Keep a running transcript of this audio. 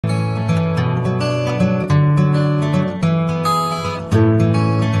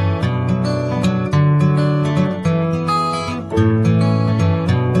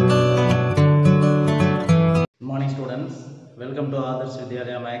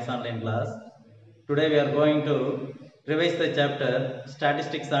Max online class. Today we are going to revise the chapter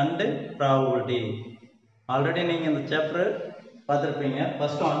Statistics and Probability. Already in the chapter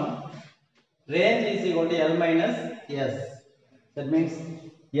first one, range is equal to L minus S. That means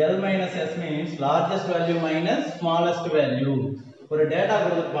L minus S means largest value minus smallest value. For a data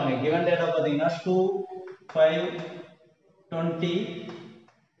given data 2, 5, 20,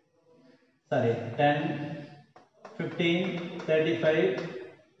 10, 15, 35.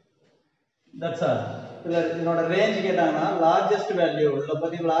 That's all. Range largest value.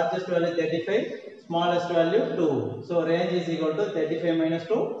 Largest value 35, smallest value 2. So range is equal to 35 minus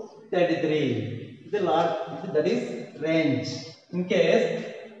 2, 33. That is range. In case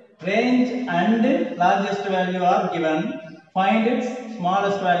range and largest value are given, find its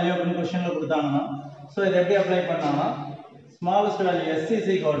smallest value in question. So this apply smallest value S is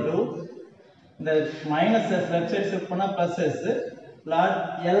equal to the minus S left side shift plus S,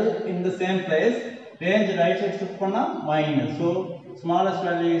 large L in the same place, range right side shift minus. So smallest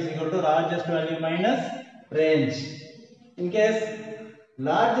value is equal to largest value minus range. In case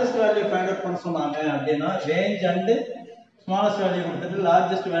largest value find out range and smallest value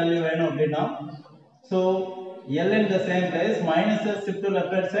largest value so L in the same place, minus S shift to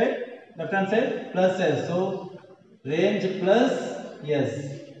left hand side plus S. So range plus S.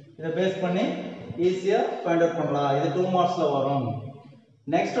 This base easier find out pannalam. This 2 marks la varum.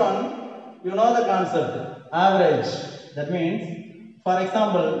 Next one, you know the concept average. That means, for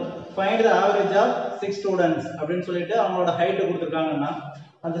example, find the average of 6 students. அப்படினு சொல்லிட்டு அவங்களோட height கொடுத்திருக்காங்கன்னா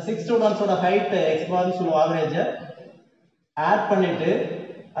அந்த 6 students ஓட height x bar னு சொல்லுவோம் average add பண்ணிட்டு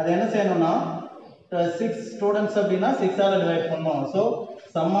அது என்ன செய்யணும்னா 6 students அப்படினா 6 ஆல divide பண்ணனும். So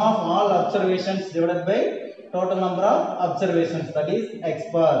sum of all observations divided by total number of observations, that is x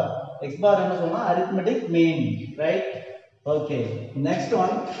bar. X bar என்ன சொல்றோம்னா arithmetic mean, right? Okay. Next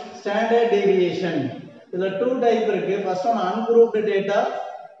one, standard deviation. இதுல two type இருக்கு. First one ungrouped data,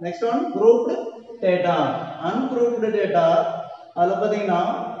 next one grouped data. Ungrouped data அதுல பாத்தீங்கன்னா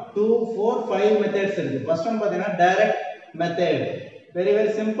 2, 4, 5 methods இருக்கு. First one பாத்தீங்கன்னா direct method, very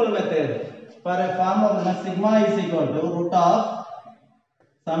simple method. For a formula sigma is equal to root of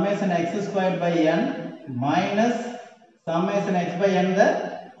summation x squared by n minus summation x by n the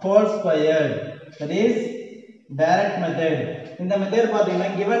whole squared. That is direct method. In the method pathina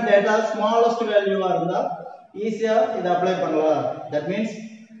given data smallest value irundha easier idu apply pannalam. That means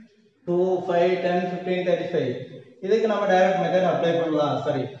 2, 5, 10, 15, 35. Idhukku nama direct method apply pannalam.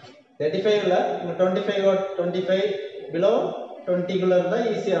 Sorry, 35 la 25 or 25 below 20 kulla irundha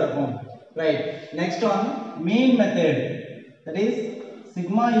easier irukum, right? Next one, mean method. That is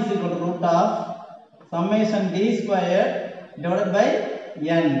sigma is equal to root of summation d squared divided by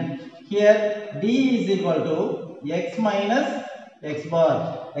n. Here d is equal to x minus x bar.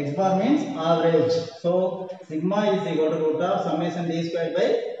 X bar means average. So sigma is equal to root of summation d squared by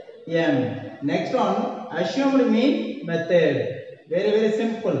n. Next one, assumed mean method. Very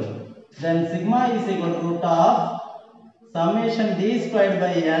simple. Then sigma is equal to root of summation d squared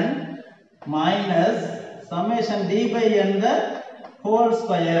by n minus summation d by n the whole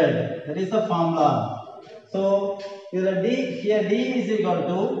squared. That is the formula. So here d is equal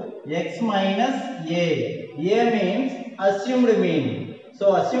to x minus a. A means assumed mean. So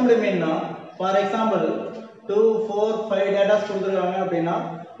assumed mean na, for example 2, 4, 5 data கொடுத்திருக்காங்க அப்படினா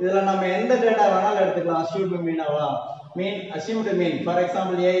இதல நாம எந்த data வேணாலும் எடுத்துக்கலாம். assumed mean Aava, mean assumed mean. For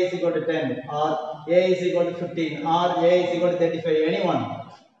example a is equal to 10 or a is equal to 15 or a is equal to 35, anyone.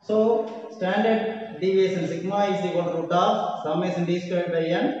 So standard deviation sigma is equal to root of summation d squared by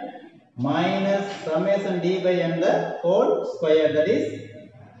n minus summation d by n the whole square. That is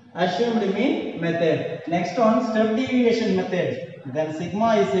assumed mean method. Next one, step deviation method. Then sigma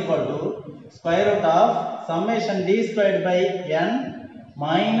is equal to square root of summation d squared by n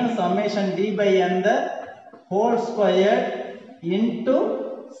minus summation d by n the whole square into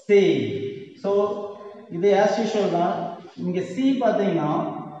c. So இது as usual தான். இங்க c பாத்தீங்கன்னா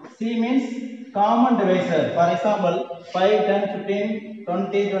c means common divisor. For example 5, 10, 15,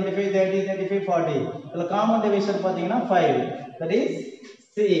 20, 25, 30, 35, 40. The common divisor pathina 5. That is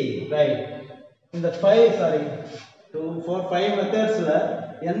C, right? In the 2, 4, 5 methods la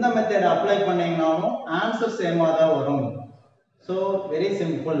endha method apply panneengalum answer same ah da varum. So very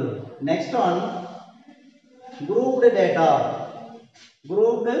simple. Next one, grouped data.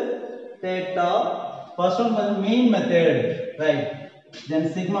 Grouped data, first one was mean method, right? Then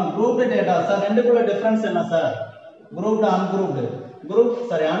sigma. Grouped data sir rendukulla difference enna sir? Grouped ungrouped.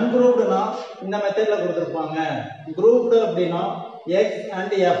 Ungrouped na இந்த மெத்தட்ல கொடுத்திருப்பாங்க. grouped அப்படினா x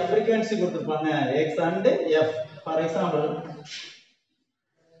and f frequency கொடுத்திருப்பாங்க. x and f. For example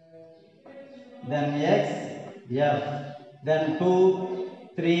then x, f, then 2,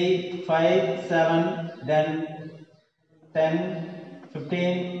 3, 5, 7, then 10,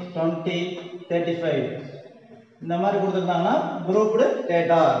 15, 20, 35. இந்த மாதிரி கொடுத்திருந்தாங்கன்னா grouped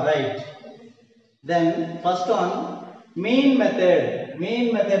data, right? Then first one, mean method. Mean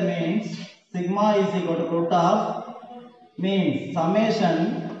method means sigma is equal to root of means summation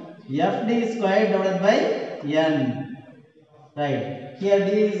fd squared divided by n, right? Here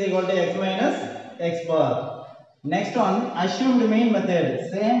d is equal to x minus x bar. Next one, assumed mean method,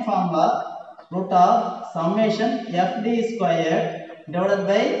 same formula, root of summation fd squared divided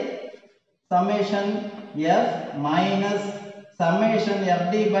by summation f minus summation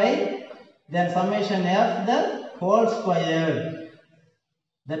fd by then summation f the whole squared.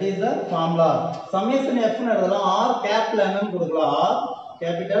 That is the formula. Summation f னு எழுதலாம், r capital n னு கொடுக்கலாம், r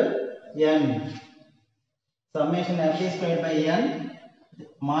capital N. Summation fd squared by n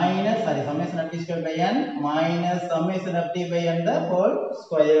minus summation fd squared by n minus summation fd by n the whole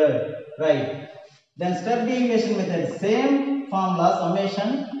squared, right? Then step deviation method, same formula, summation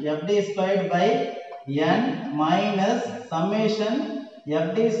fd squared by n minus summation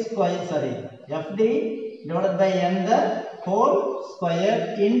fd divided by n the whole square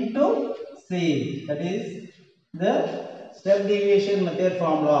into c. That is the step deviation method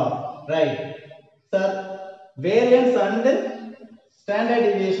formula, right? Sir, variance and standard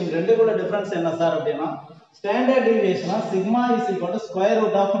deviation ரெண்டு கூட difference என்ன sir அப்படினா, standard டிவியேஷனா sigma is equal to square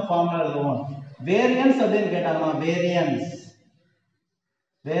root of formula எழுதுவோம். variance அப்படினு கேட்டாங்கன்னா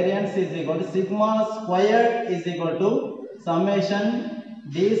variance is equal to sigma squared is equal to summation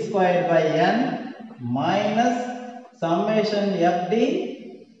d squared by n minus summation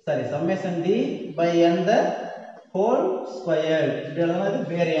summation d by n the whole squared. இது எழுதுனது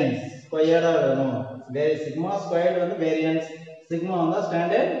variance squared ஆ எழுதணும். sigma squared வந்து variance, sigma வந்து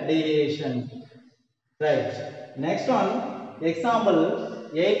standard deviation, right? Next one, example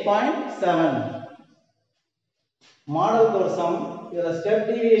 8.7, model course sum. இதுல step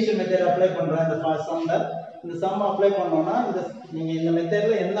deviation method apply பண்றேன். இந்த sumல இந்த sum apply பண்ணோம்னா நீங்க இந்த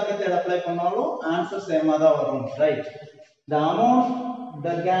மெத்தட்ல எந்த மெத்தட் அப்ளை பண்ணாலும் ஆன்சர் சேமா தான் வரும், right? The amount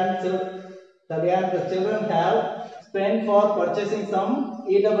that the children have spent for purchasing some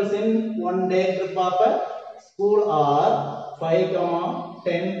eatables in one day trip of a school are 5,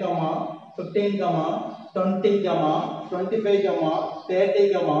 10, 15, 20, 25,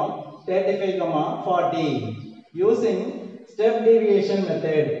 30, 35, 40. Using step deviation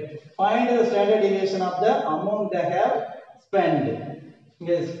method, find the standard deviation of the amount they have spent.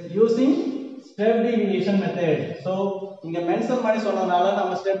 Yes, using step deviation method. So இங்க mention பண்ணி சொன்னனால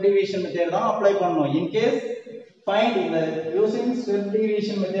நம்ம step deviation method தான் apply பண்ணனும். In case find the using step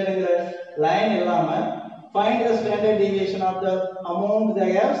deviation method ங்கற line இல்லாம find the standard deviation of the amount they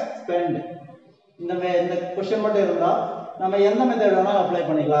have spent, இந்த question மட்டும் இருந்தா நம்ம எந்த மெத்தட் வேணா அப்ளை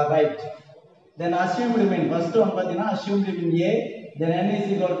பண்ணிக்கலாம், right? Then assumed mean, first one பாத்தீங்கன்னா assumed mean a, then n is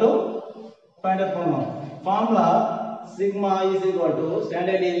equal to find out பண்ணனும். Formula sigma is equal to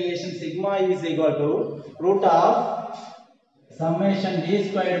standard deviation, sigma is equal to root of summation d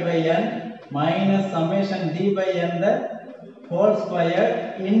squared by n minus summation d by n the whole square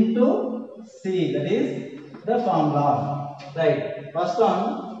into c. That is the formula, right? First one,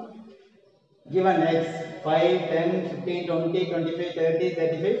 given x 5, 10, 15, 20, 25, 30,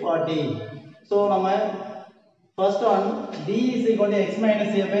 35, 40. So நம்ம first one d is equal to x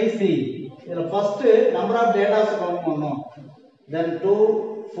minus a by c. இதுல first number of data count பண்ணனும். Then 2,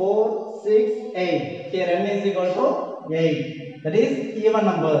 4, 6, 8. Here n is equal to 8. That is even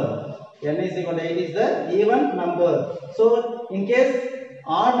number. n is equal to 8 is the even number. So in case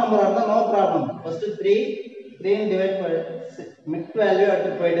odd number இருந்தா no problem. First 3 divide by mid value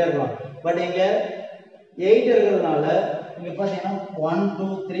எடுத்து போயிட்டே இருக்கலாம். But இங்க 8 இருக்குறதுனால இங்க பாத்தீங்கன்னா 1 2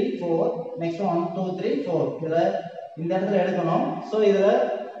 3 4, next 1 2 3 4 இதுல இந்த இடத்துல எடுக்கணும். சோ இதுல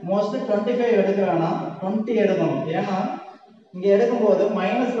மோஸ்ட் 25 எடுக்க வேணாம், 20 எடுக்கணும். ஏன்னா இங்க எடுக்கும்போது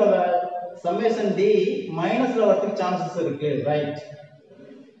மைனஸ்ல சம்மேஷன் d மைனஸ்ல வரதுக்கு சான்சஸ் இருக்கு, right?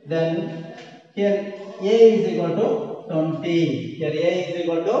 Then here a is equal to 20. Here a is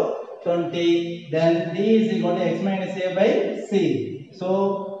equal to 20. Then d is equal to x minus a by c. So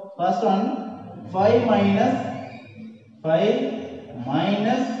first one 5 minus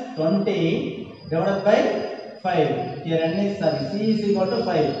 20 divided by 5. Here n is c is equal to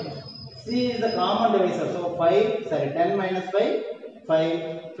 5. C is the common divisor. So 10 minus 5,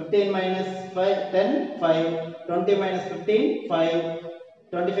 15 minus 5, 10, 5, 20 minus 15, 5,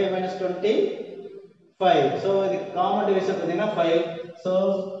 25 minus 20, 5. So the common divisor is 5. So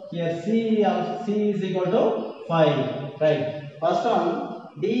here c is equal to 5, right? First one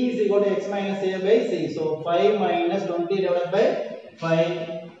D is equal to x minus a by c. So 5 minus 20 divided by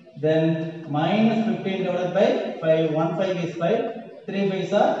 5. Then minus 15 divided by 5. 1 5 is 5. 3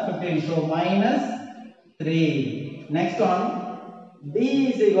 5s are 15. So minus 3. Next one,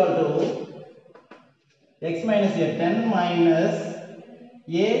 D is equal to x minus a, 10 minus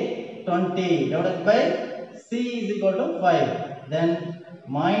a 20 divided by c is equal to 5. Then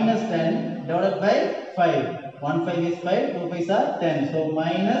minus 10 divided by 5. 1 5 is 5, 2 5s are 10. So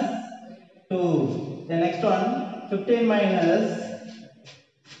minus 2. The next one, 15 minus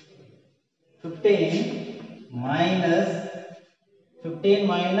 15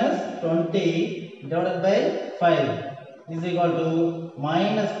 minus 20 divided by 5 is equal to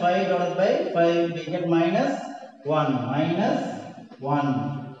minus 5 divided by 5. We get minus 1. Minus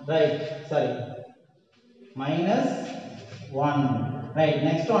 1. Right. Sorry. Minus 1. Right.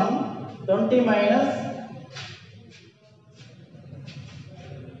 Next one. 20 minus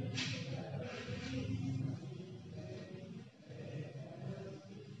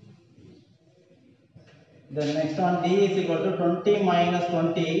the next one, D is equal to 20 minus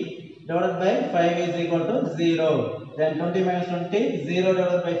 20 divided by 5 is equal to 0. Then 20 minus 20, 0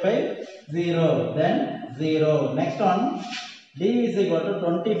 divided by 5, 0. Then 0. Next one, D is equal to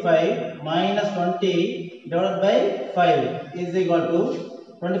 25 minus 20 divided by 5 is equal to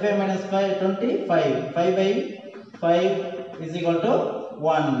 25 minus 5, 25. 5 by 5 is equal to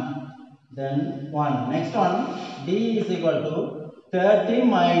 1. Then 1. Next one, D is equal to 30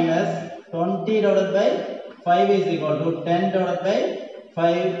 minus 20 divided by 5 is equal to 10 divided by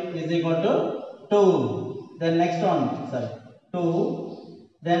 5 is equal to 2. Then next one, sorry, 2.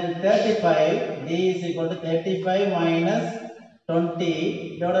 Then 35, D is equal to 35 minus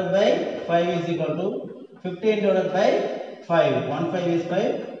 20 divided by 5 is equal to 15 divided by 5. 1 5 is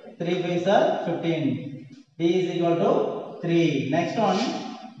 5, 3 5s are 15. D is equal to 3. Next one,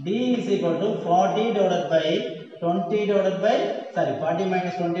 D is equal to 40 divided by 20 divided by, sorry, 40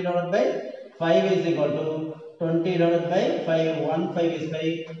 minus 20 divided by 5 is equal to 20 divided by 5. 1 5 is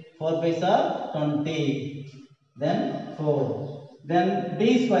 5, 4 5s are 20. Then 4. Then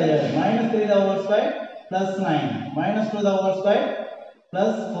D square, minus 3 the whole square plus 9, minus 2 the whole square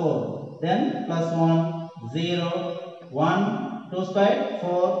plus 4. Then plus 1, 0, 1, 2 square,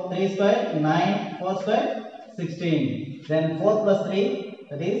 4, 3 square, 9, 4 square, 16. Then 4 plus 3,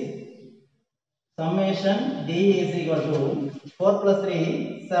 that is summation D is equal to 4 plus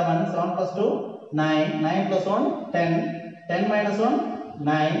 3, 7, 7 plus 2, 9, 9 plus 1, 10, 10 minus 1,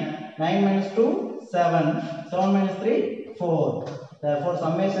 9, 9 minus 2, 7, 7 minus 3, 4. Therefore,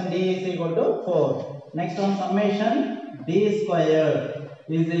 summation D is equal to 4. Next one, summation D square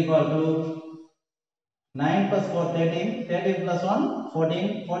is equal to 9 plus 4, 13, 13 plus 1,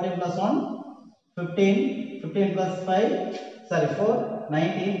 14, 14 plus 1, 15, 15 plus 5, sorry, 4,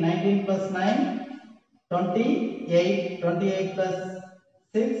 19, 19 plus 9, 28, 28 plus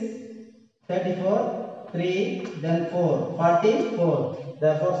 6, 34, 3, then 4, 44.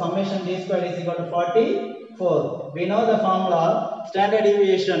 Therefore, summation D square is equal to 44. We know the formula, standard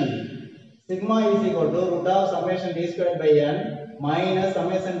deviation. Sigma is equal to root of summation D square by n minus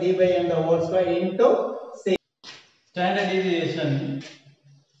summation D by n the whole square into C. Standard deviation.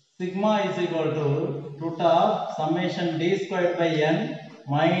 Sigma is equal to root of summation D square by n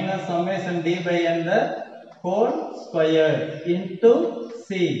minus summation D by n the whole square into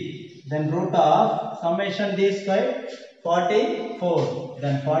C. Then root of summation D square 44.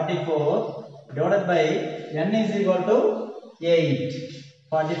 Then 44 divided by n is equal to 8.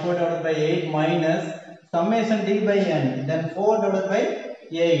 44 divided by 8 minus summation D by n. Then 4 divided by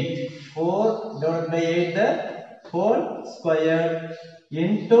 8. 4 divided by 8 the whole square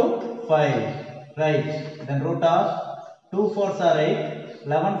into 5. Right. Then root of 2 4s are 8.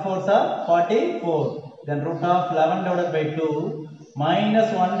 11 4s are 44. Then root of 11 divided by 2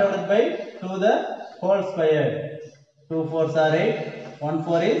 minus 1 divided by 2 the whole square. 2 4s are 8. 1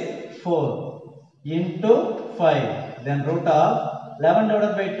 4 is 4 into 5. Then root of 11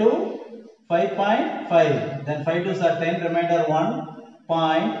 divided by 2 5.5. Then 5 2s are 10. Remainder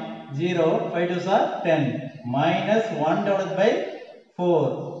 1.0. 5 2s are 10. Minus 1 divided by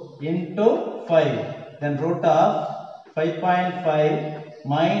 4 into 5. Then root of 5.5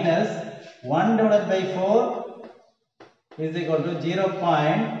 minus 1 divided by 4 is equal to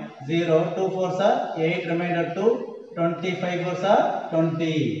 0.0. 2 4s are 8, remainder 2, 25 4s are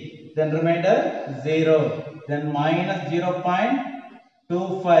 20. Then remainder 0. Then minus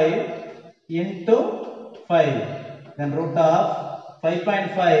 0.25 into 5. Then root of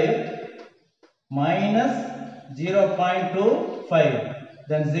 5.5 minus 0.25.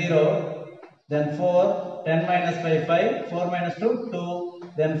 Then 0. Then 4. 10 minus 5, 5. 4 minus 2, 2.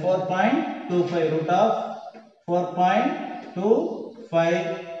 then 4.25 root of 4.25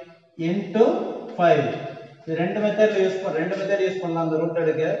 into 5. The ரெண்டு method use பண்ணலாம் அந்த root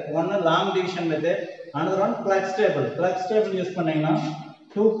எடுக்க. ஒன்னு long division method, another one flux table use பண்ணீங்கன்னா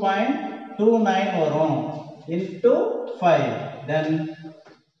 2.29 வரும் into 5. Then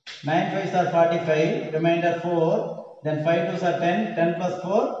 9 5s are 45, remainder 4, then 5 2s are 10, 10 plus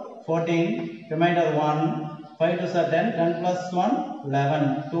 4 14, remainder 1, 5 2s are 10, 10 plus 1 11,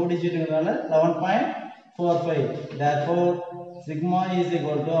 2 digit 11.45. Therefore sigma is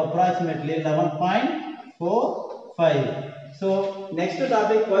equal to approximately 11.45. So next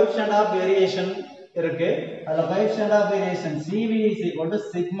topic, coefficient of variation இருக்கு. அதுல coefficient of variation CV is equal to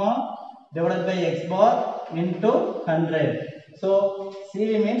sigma divided by x bar into 100. So CV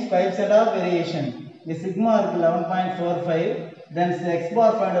means coefficient of variation. The sigma is 11.45. Then x bar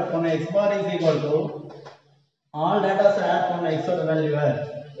find out பண்ண x bar is equal to all data add பண்ண x ஓட value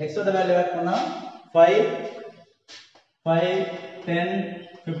add பண்ணா 5 10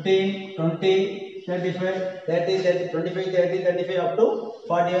 15 20 35 30 25 30 35 up to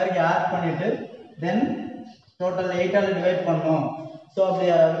 40 வரைக்கும் add பண்ணிட்டு then total 8 ஆல divide பண்ணோம். So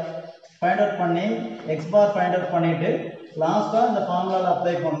அப்படியே find out பண்ணி x bar find out பண்ணிட்டு லாஸ்டா இந்த ஃபார்முலால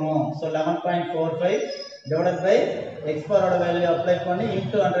அப்ளை பண்ணுவோம். So 11.45 divided by x bar ஓட வேல்யூ அப்ளை பண்ணி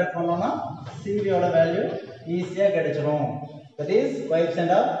into 100 பண்ணோம்னா CV ஓட வேல்யூ ஈஸியா கிடைச்சிரும். That is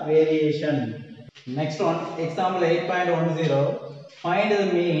coefficient of variation. Next one, example 8.10, find the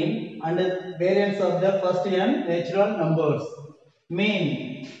mean and variance of the first n natural numbers. Mean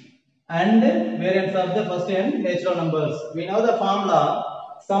and variance of the first n natural numbers. We know the formula,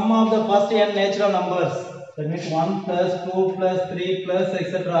 sum of the first n natural numbers, that means 1 plus 2 plus 3 plus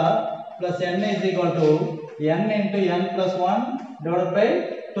etc. plus n is equal to n into n plus 1 divided by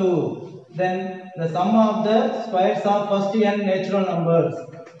 2. Then the sum of the squares of first n natural numbers,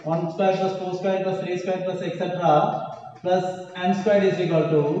 1 square plus 2 square plus 3 square plus etc. plus n squared is equal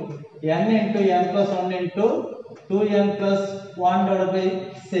to n into n plus 1 into 2n plus 1 divided by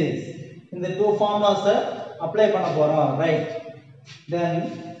 6. In the two formulas apply பண்ண போறோம், right? Then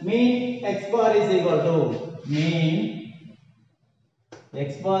mean x bar is equal to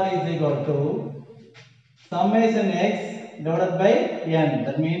summation x divided by n.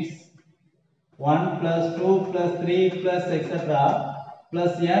 That means 1 plus 2 plus 3 plus etc.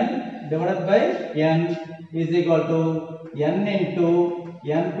 plus n divided by n is equal to n into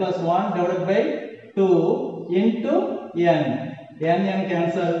n plus 1 divided by 2 into n. n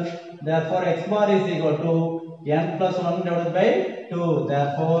cancel. Therefore x bar is equal to n plus 1 divided by 2.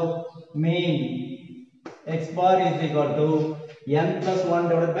 Therefore mean x bar is equal to n plus 1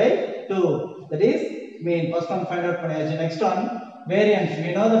 divided by 2. That is mean. First one find out பண்ணியாச்சு. Next one, variance. We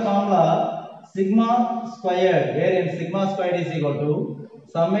know the formula, sigma squared, variance sigma squared is equal to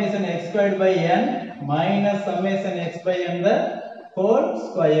summation x squared by n minus summation x by n the whole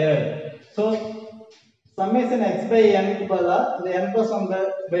square. So summation x by n க்கு பதிலா இந்த n plus 1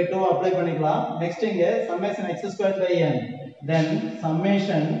 by 2 apply பண்ணிக்கலாம். Next இங்க summation x squared by n, then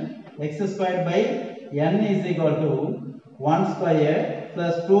summation x squared by n is equal to 1 square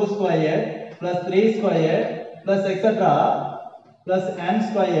plus 2 square plus 3 square plus etc. plus n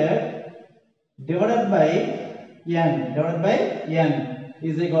square divided by n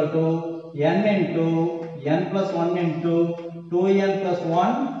is equal to n into n plus 1 into 2n plus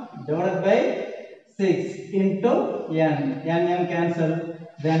 1 divided by 6 into n cancel.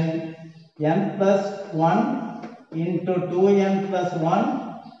 Then n plus 1 into 2n plus 1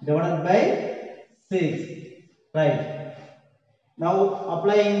 divided by 6, right? Now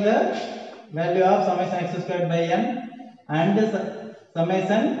applying the value of summation x squared by n and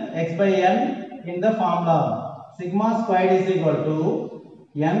summation x by n in the formula, sigma squared is equal to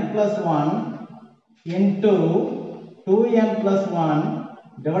n plus 1 into 2n plus 1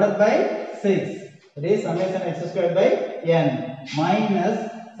 divided by 6. That is summation x squared by n minus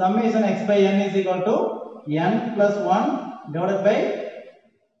summation x by n is equal to n plus 1 divided by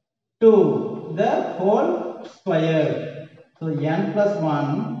 2 the whole square. So n plus 1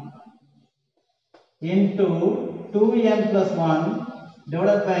 into 2n plus 1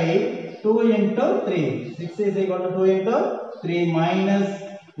 divided by 2 into 3. 6 is equal to 2 into 3 minus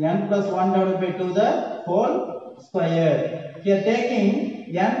n plus 1 divided by 2 the whole square. Here taking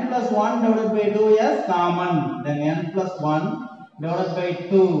n plus 1 divided by 2 as common, then n plus 1 divided by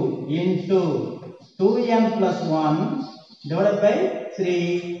 2 into 2n plus 1 divided by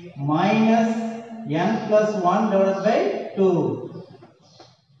 3 minus n plus 1 divided by 2.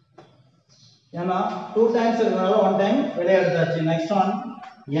 ஏன்னா 2 times இருக்கனால 1 time வெளிய எடுத்தாச்சு. Next one,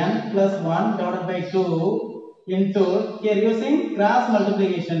 n plus 1 divided by 2 into here using cross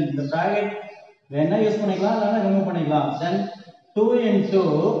multiplication the bracket வேணா use பண்ணிக்கலாம் இல்லனா remove பண்ணிக்கலாம் then 2 into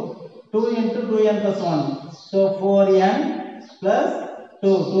 2n plus 1 so 4n plus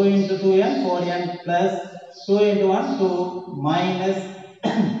 2 2 into 2n 4n plus 2 into 1 2 minus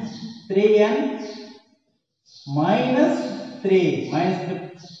 3n minus 3 minus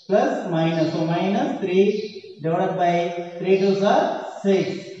plus minus so minus 3 divided by 3 2s are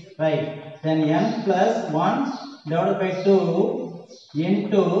 6 right then n plus 1 divided by 2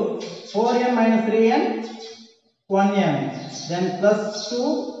 into 4n minus 3n 1n then plus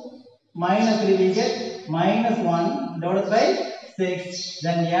 2 minus 3 we get minus 1 divided by 6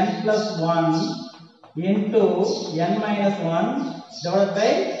 then n plus 1 into n minus 1 divided by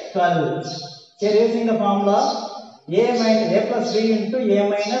 12 here using the formula a plus b into a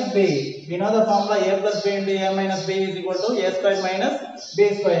minus b we know the formula a plus b into a minus b is equal to a squared minus b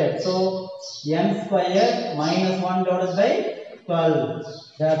squared so n squared minus 1 divided by 12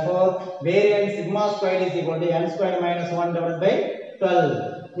 therefore variance sigma squared is equal to n squared minus 1 divided by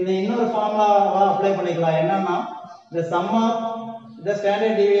 12 இது இன்னொரு ஃபார்முலாவா apply பண்ணிக்கலாம் என்னன்னா the sum of the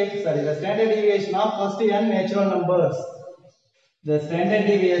standard deviation of first n natural numbers the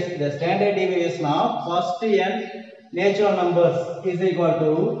standard deviation of first n natural numbers is equal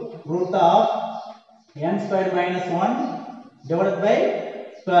to root of n squared minus 1 divided by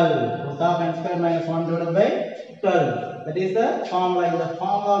 12 root of n squared minus 1 divided by 12 that is the formula இந்த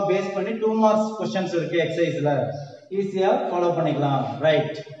formula base பண்ணி 2 marks questions இருக்கு exerciseல ஈஸியா follow பண்ணிக்கலாம்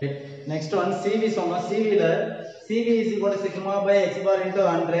right next one CV சொன்னா CV ல CV is equal to sigma by x bar into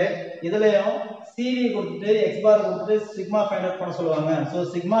 100 இதுலயும் CV கொடுத்துட்டு x bar கொடுத்துட்டு sigma find out பண்ண சொல்லுவாங்க so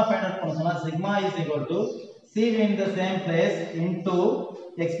sigma find out பண்ண சொன்னா sigma is equal to CV in the same place into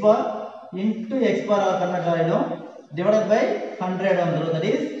x bar convert ஆயிடும் divided by 100 வந்துரும் that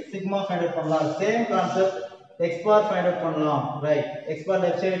is sigma find out பண்ணலாம் same concept x bar find out பண்ணலாம் right x bar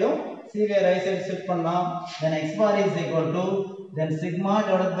left side CV right side shift பண்ணலாம் then x bar is equal to then sigma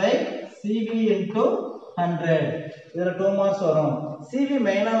divided by CV into 100 இதுல 2 marks வரும் CV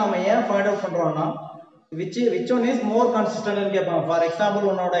மெயினா நம்ம ஏன் find out பண்றோம்னா which one is more consistent னு கேட்பாங்க for example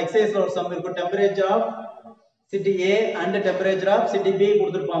உன்னோட exercise ல ஒரு sum இருக்கு temperature of city A and temperature of city B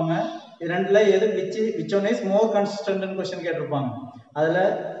கொடுத்திருப்பாங்க இது ரெண்டுல எது which one is more consistent னு क्वेश्चन கேட்டிருப்பாங்க அதுல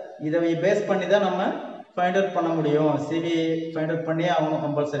இத பேஸ் பண்ணி தான் நம்ம find out பண்ண முடியும் CV find out பண்ணியே ஆகணும்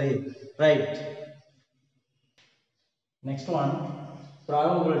compulsory right next one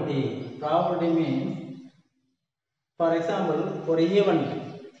probability means for example ஒரு event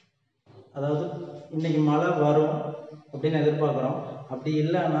அதாவது இன்னைக்கு மழை வரும் அப்படினு எதிர்பார்க்கறோம் அப்படி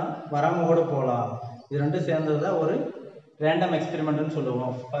இல்லனா வராம கூட போலாம் இது ரெண்டும் சேர்ந்தது தான் ஒரு random experiment னு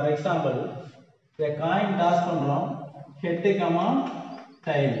சொல்லுவோம் for example a coin toss பண்றோம் head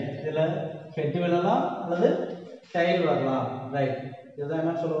tail இதுல head விழலாம் அல்லது tail வரலாம் right இதுதான்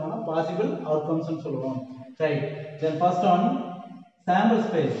என்ன சொல்லுவாங்கன்னா possible outcomes னு சொல்லுவோம் right then first one sample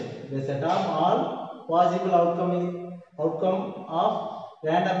space the set of all possible outcome of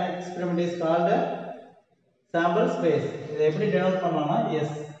random experiment is called sample space இதை எப்படி denote பண்ணலாம்னா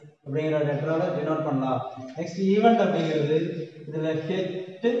s அப்படிங்கற லெட்டரால denote பண்ணலாம் next event அப்படிங்கிறது இதுல head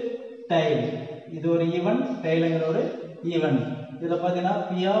tail இது ஒரு event tailங்கற ஒரு event இதுல பாத்தீங்கன்னா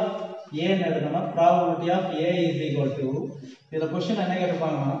p of a ன்னு எடுக்கணும் probability of a is equal to இதுல क्वेश्चन என்ன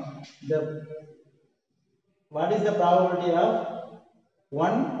கேட்பாங்கன்னா what is the probability of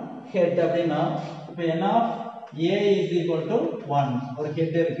one head அப்படினா இப்போ n of a is equal to 1 ஒரு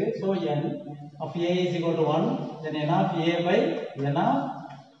head இருக்கு so n of a is equal to 1 then n of a by n of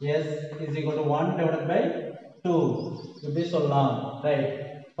s is equal to 1 divided by 2 இப்படி சொல்லலாம் right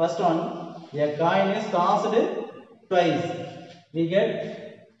first one a coin is tossed twice we get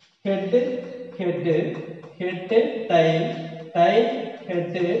head tail tail head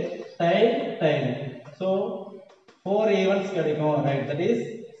tail so 4 events கிடைக்கும் right that is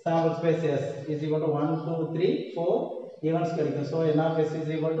sample space s is equal to 1 2 3 4 events கிடைக்கும் so n of s is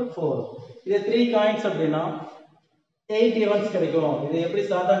equal to 4 இது 3 coins அப்படினா 8 events கிடைக்கும் இது எப்படி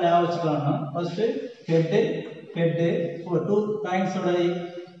ஷார்ட்டா ஞாபகம் வச்சுக்கலாம்னா first head for 2 coins ஓட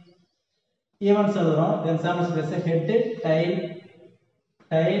events எழுதுறோம் then sample space head tail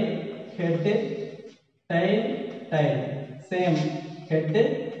head tail same head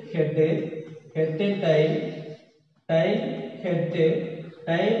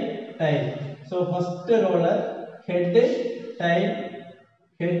tail tail so first row la head tail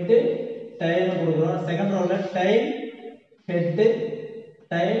கொடுக்கிறோம் second row la tail head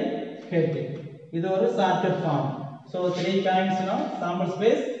இது ஒரு shortcut form so 3 coins னா sample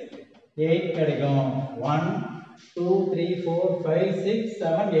space 8 கிடைக்கும் 1 2 3 4 5 6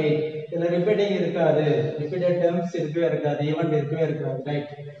 7 8 இதுல repeating இருக்காது, repeated terms இருக்கவே இருக்காது, event இருக்கவே இருக்காது.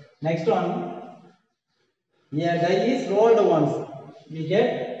 Right. Next one, a die is rolled once, we get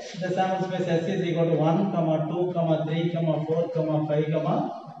the sample space S is equal to 1 2 3 4 5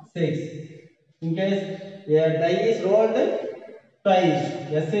 6. In case a die is rolled twice,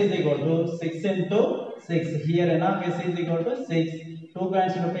 S is equal to 6 into 6. Here enough S is equal to 6. 2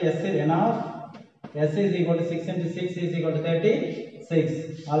 coins into S is enough. S is equal to 6 into 6 is equal to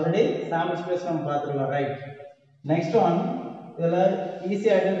 36. Already sample space நம்ம பார்த்துருக்கோம். Right. Next one, இதில்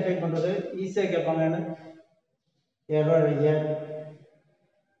ஈஸியாக identify பண்ணுறது, ஈஸியாக கேட்பாங்க.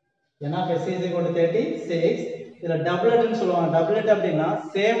 enough S is equal to 36. இதில் டபுளட்னு சொல்லுவாங்க. Doublet அப்படின்னா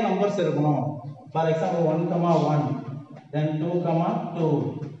சேம் நம்பர்ஸ் இருக்கணும். For example 1 1, then 2 2,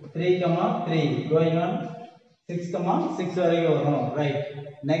 3 3, going on 6 6 வரைக்கும் வரும். ரைட்.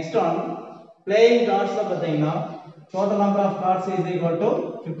 நெக்ஸ்ட் ஒன், பிளேயிங் கார்ட்ஸ்ல பார்த்தீங்கன்னா total number of cards is equal to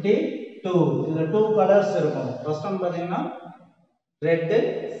 52. இதுல 2 கலர்ஸ் இருக்கும். ஃபர்ஸ்ட் ஒன் பார்த்தீங்கன்னா ரெட்,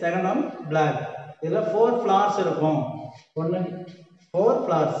 செகண்ட் ஒன் பிளாக். இதுல 4 ஃப்ளவர்ஸ் இருக்கும். ஒன்னு 4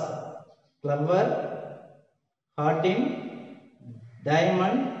 flowers, flower, heart,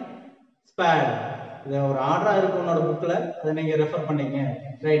 diamond, spade. இது ஒரு ஆர்டரா இருக்கு உன்னோட புக்ல, அதை நீங்க ரெஃபர் பண்ணீங்க.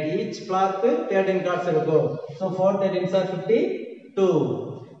 ரைட். ஈச் ஃப்ளார்க்கு 13 கார்ட்ஸ் இருக்கும். So 4 13s are 52.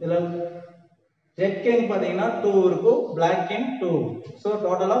 இதுல ரெட் கிங் பாத்தீங்கன்னா 2 இருக்கும், பிளாக் கிங் 2. ஸோ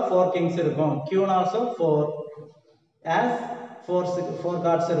டோட்டலா 4 கிங்ஸ் இருக்கும். கியூன் ஆல்சோ 4 as 4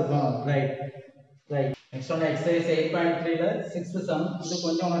 கார்ட்ஸ் இருக்கும். Right. Right. Next one exercise 8.3ல 6th some. இது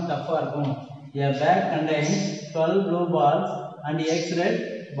கொஞ்சம் டஃபா இருக்கும். A bag contains 12 blue balls and X red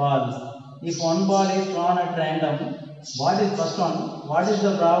balls. If one ball is thrown at random, what is first one? What is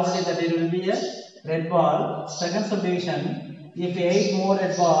the probability that it will be a red ball? Second subdivision, if 8 more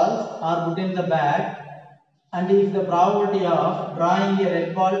red balls are put in the bag, and if the probability of drawing a red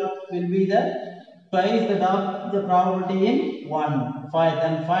ball will be the twice that of the probability in 1, 5,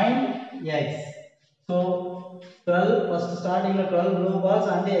 then find X. So 12, first starting la 12 blue balls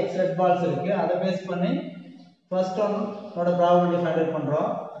and X red balls இருக்கு. அதை base பண்ணி first one ஓட probability find out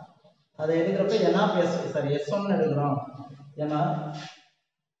பண்றோம். அதை எடுக்கிறப்ப n of s, sorry s1 எடுக்கிறோம்.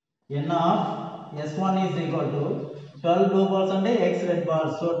 n of s1 is equal to 12 blue balls and X red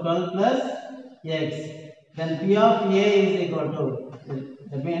balls. So 12 plus X. Then P of A is equal to,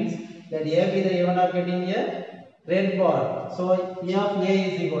 that means that A be the event of getting a red ball. So P of A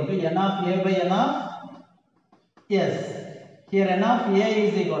is equal to n of A by n of S. Here n of A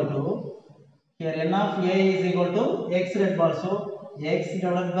is equal to, here n of A is equal to X red ball. So X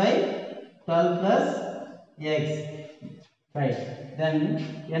divided by 12 plus X. Right. Then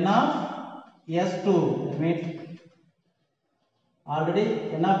n of S2, that means already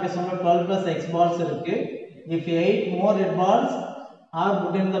n of S1 12 plus X balls இருக்கு. If 8 more red balls are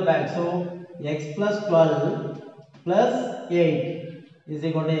put in the bag, so X plus 12 plus 8 is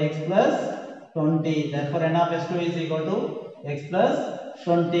equal to X plus 20. Therefore n of S2 is equal to X plus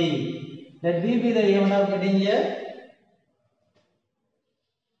 20. Let B be the event of getting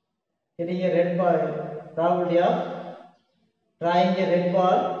a red ball. Probability of drawing a red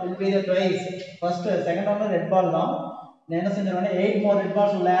ball will be the twice. First second one red ball தான். என்ன செஞ்சிருவானே 8 more red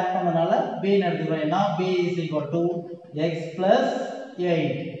balls உள்ள add பண்ணனால B ன்னு எடுத்துக்கிறோம். Now B is equal to X plus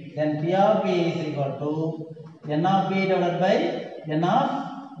 8. Then P of B is equal to n of B divided by n of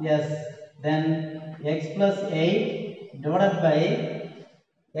S. Then X plus 8 divided by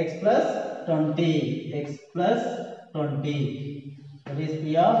X plus 20. X plus 20. That is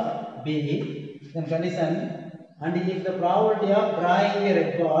P of B. Then condition, and if the probability of drawing a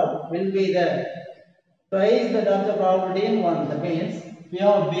red ball will be the twice that of the probability in 1, that means P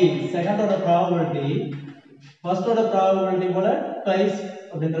of B, second order probability, first order probability போல twice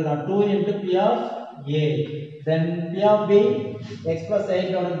அப்படின்றதா 2 into P of A. Then P of B X plus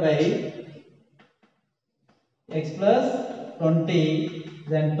 8 divided by X plus 20.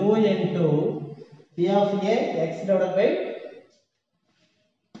 Then 2 into P of A X divided by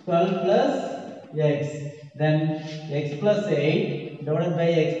 12 plus X. Then X plus 8 divided by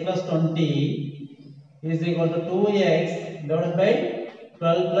X plus 20 is equal to 2X divided by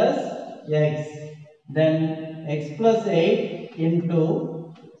 12 plus X. Then X plus 8 into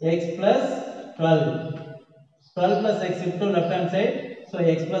X plus 12. 12 plus X into left hand side. So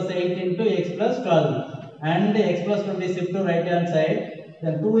X plus 8 into X plus 12. And X plus 20 shift to right hand side.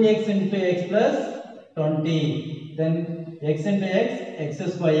 Then 2X into X plus 20. Then X into X, X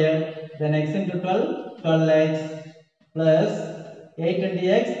square. Then X into 12, 12X. Plus 8 into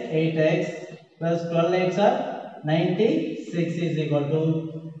X, 8X. Plus 12X are 96 is equal to,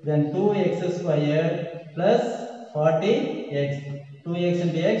 then 2X square plus 40x. 2x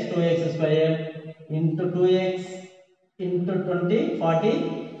into x, 2x square into 2x into 20,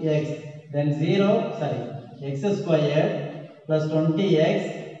 40x. Then 0, sorry, x square plus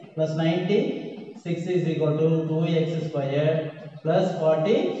 20x plus 96 is equal to 2x square plus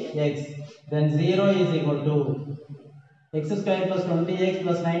 40x. Then 0 is equal to x square plus 20x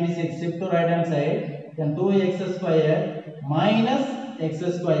plus 96, shift to right hand side, then 2x square minus x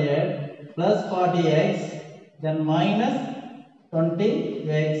square plus 40x, then minus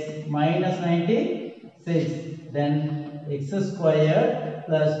 20x minus 96, then x square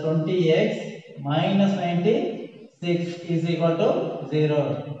plus 20x minus 96 is equal to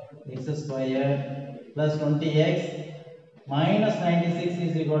 0. X square plus 20x minus 96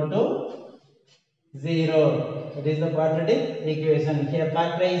 is equal to 0. It is the quadratic equation. Here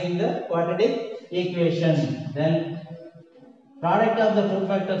factorizing the quadratic equation. Then product of the two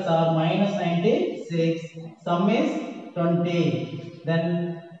factors are minus 96. Sum is 20.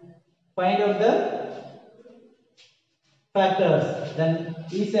 Then find out the factors. Then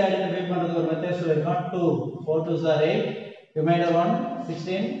each side in the paper method should not 2. 4 2s are 8. Remainder 1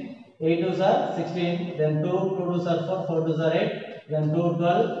 16. 8 2s are 16. Then 2 2 2s are 4. 4 2s are 8. Then 2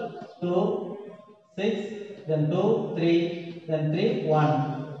 12. 2 6. Then 2 3. Then 3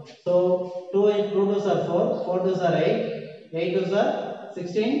 1. So 2 8 2 2s are 4. 4 2s are 8. 8 2s are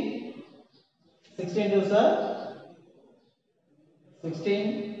 16. 16 2s are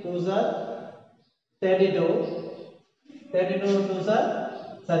 16 2s are 32. 32 2s are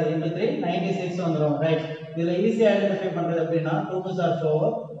sorry into 3 96 வந்துரும் right. இதுல ஈஸியா identify பண்றது அப்படினா 2 2s are 4.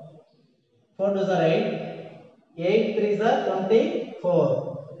 4 2s are 8. 8 3s are 24.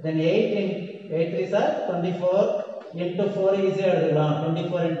 Then 8 3s are 24 into 4 easy எடுத்துக்கலாம்.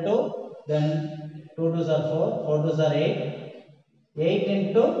 24 into then 2 2s are 4. 4 2s are 8. 8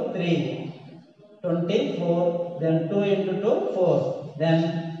 into 3 24. Then 2 into 2 4. Then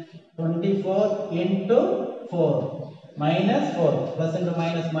 24 into 4 minus 4 plus into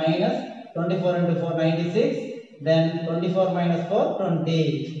minus minus 24 into 4 96. Then 24 minus 4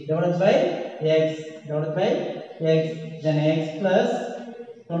 20 divided by x then x plus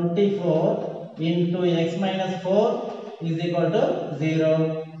 24 into x minus 4 is equal to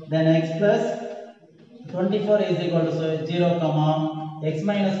 0. Then x plus 24 is equal to 0 comma x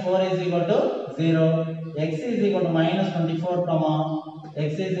minus 4 is equal to 0. X is equal to minus 24 comma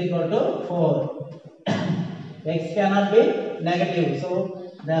x is equal to 4. X cannot be negative, so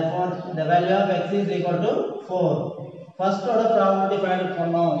therefore the value of x is equal to 4. First order probability find out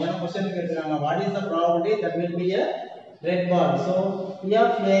பண்ணோம். என்ன question கேக்குறாங்க, what is the probability that will be a red bar? So p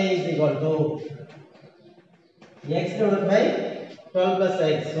of a is equal to x divided by 12 plus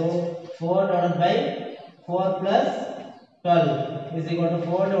x. So 4 divided by 4 plus 12 is equal to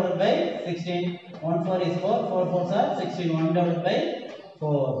 4 divided by 16. 1 4 is 4. 4 4s are 16. 1 divided by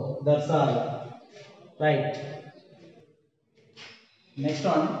 4. That's all. Right. Next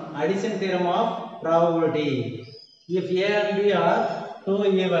one, addition theorem of probability. If A and B are two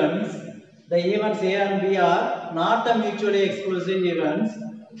events, the events A and B are not a mutually exclusive events,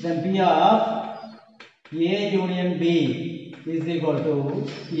 then P of A union B is equal to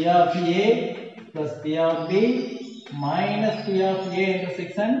P of A plus P of B minus P of A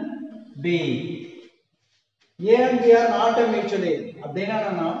intersection B. A and B are not a mutually. அப்படினா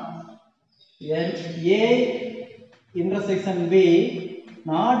A intersection B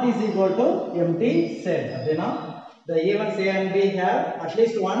not is equal to empty set. அப்படினா the events A and B have at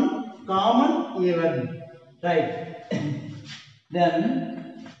least one common event, right? Then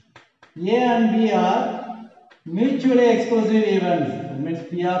A and B are mutually exclusive events. That means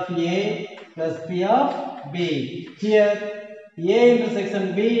P of A plus P of B. Here A intersection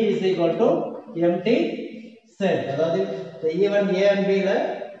B is equal to empty set. அதாவது the event A and B ல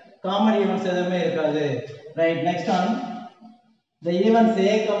common events எதுவுமே இருக்காது, right? Next one, the events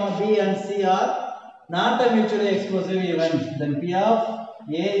A, B and C are not a mutually exclusive events. Then P of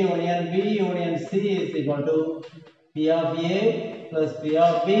A union B union C is equal to P of A plus P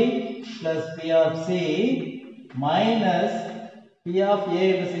of B plus P of C minus P of A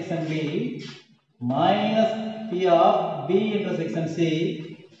intersection B minus P of B intersection C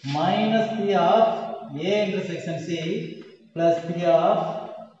minus P of A intersection C plus P of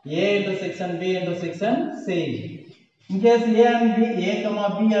A intersection B intersection C. In case A and B, A,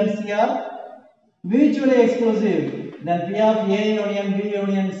 B and C are mutually exclusive, then P of A union B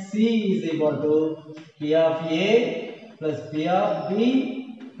union C is equal to P of A plus P of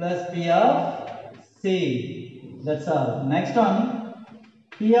B plus P of C. That's all. Next one,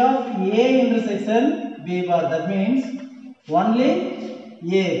 P of A intersection B bar. That means only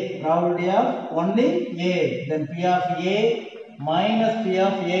A. Probability of only A. Then P of A minus P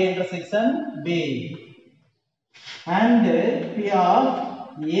of A intersection B. And P of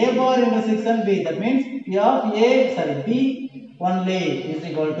A bar intersection B. That means P of B only is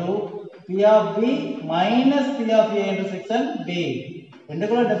equal to P of B minus P of A intersection B.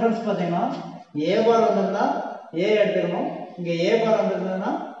 ரெண்டுக்குள்ள difference பாத்தீங்கன்னா A bar வந்திருந்தா A எடுத்துக்கணும், இங்க A bar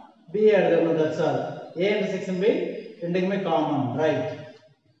வந்திருந்தா B எடுத்துக்கணும். That's all. A intersection B ரெண்டுக்குமே common, right?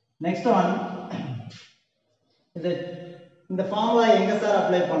 Next one, இந்த formula எங்க sir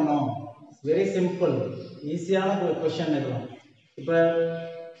apply பண்ணோம்? வெரி சிம்பிள், ஈஸியான क्वेश्चन இதுதான். இப்போ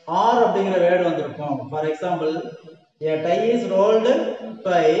R அப்படிங்கிற வேர்ட் வந்திருக்கும். For example, a die is rolled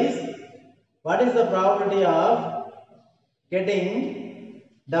twice. What is the probability of getting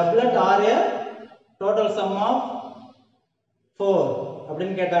doublet or a total sum of 4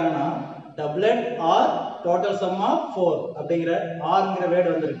 அப்படின்னு கேட்டாங்கன்னா doublet or total sum of 4 அப்படிங்கிற Rங்கிற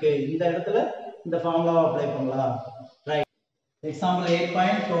word வந்திருக்கு. இந்த இடத்துல இந்த ஃபார்முலாவை அப்ளை பண்ணலாம், right? Example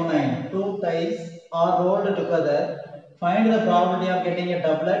 8.29. Two dice are rolled together. Find the probability of getting a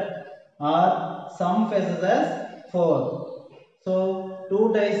doublet or sum faces as 4. So two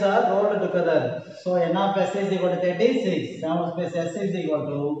dice are rolled together. So n of s is equal to 36. Sample space s is equal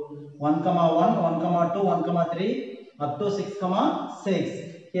to 1, 1, 1, 2, 1, 3 up to 6, 6.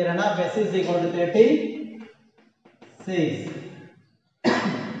 Here n of s is equal to 36.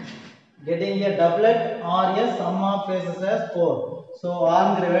 Getting a doublet or a sum of faces as 4. So R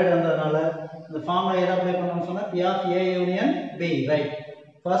ங்கிற word வந்ததனால இந்த formula எதை apply பண்ணனும்னு சொன்னா P of A union B, right?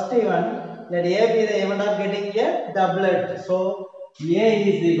 First event, let A be the event of getting a doublet. So A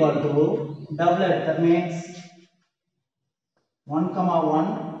is equal to doublet. That means 1, 1,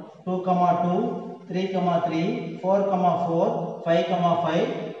 2, 2, 3, 3, 4, 4, 5, 5,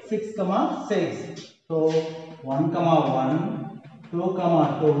 6, 6. So 1, 1, 2,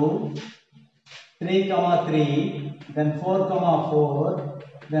 2, 3, 3, then 4, 4,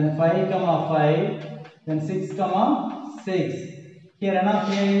 then 5, 5, then 6, 6. Here n of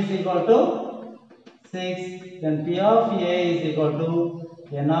A is equal to 6, then P of A is equal to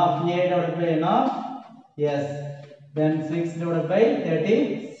n of A divided by n of S, then 6 divided by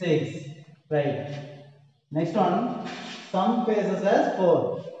 36, right? Next one, sum faces as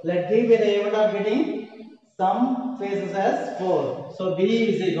 4. Let B be the event of getting sum faces as 4. So B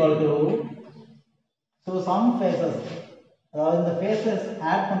is equal to, so sum faces, in the faces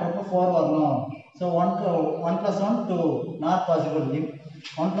add பண்றப்ப 4 வரணும். So 1 plus 1 2, not possible.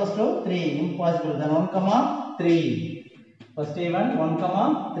 1 plus 2 3, impossible. Then 1, 3. First event 1,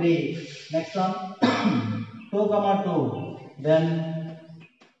 3. Next one 2, 2. Then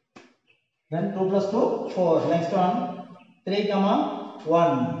 2 plus 2 4. Next one 3,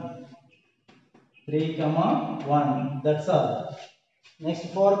 1. 3, 1. That's all. Next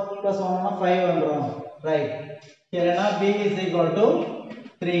 4 plus 1 5 வந்துரும், right? Here n of B is equal to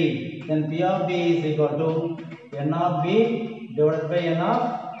 3. Then P of B is equal to n of B divided by n of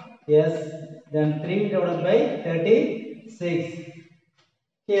S. Then 3 divided by 36.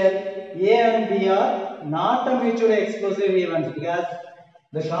 Here A and B are not a mutually exclusive events because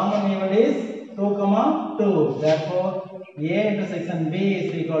the common event is 2, 2. Therefore A intersection B is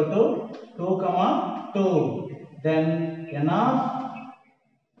equal to 2, 2. Then n of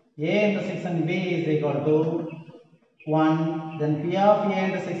A intersection B is equal to 1. Then P of A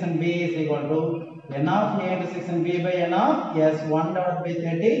intersection B is equal to n of A intersection B by n of S, 1 divided by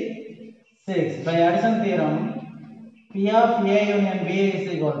 36. By addition theorem, P of A union B is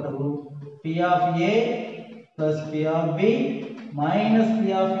equal to P of A plus P of B minus P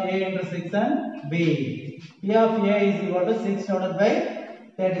of A intersection B. P of A is equal to 6 divided by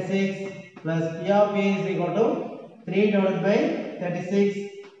 36 plus P of B is equal to 3 divided by 36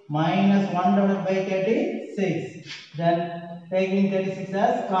 minus 1 divided by 36. Then taking 36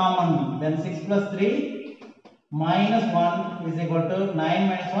 as common, then 6 plus 3 minus 1 is equal to 9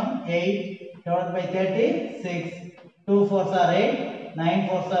 minus 1, 8 divided by 36. 2 4s are 8, 9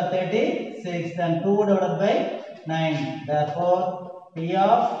 4s are 36, then 2 divided by 9. Therefore P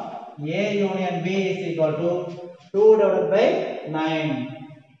of A union B is equal to 2 divided by 9.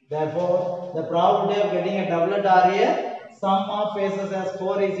 Therefore the probability of getting a doublet or a sum of faces as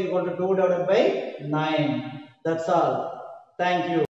 4 is equal to 2 divided by 9. That's all. Thank you.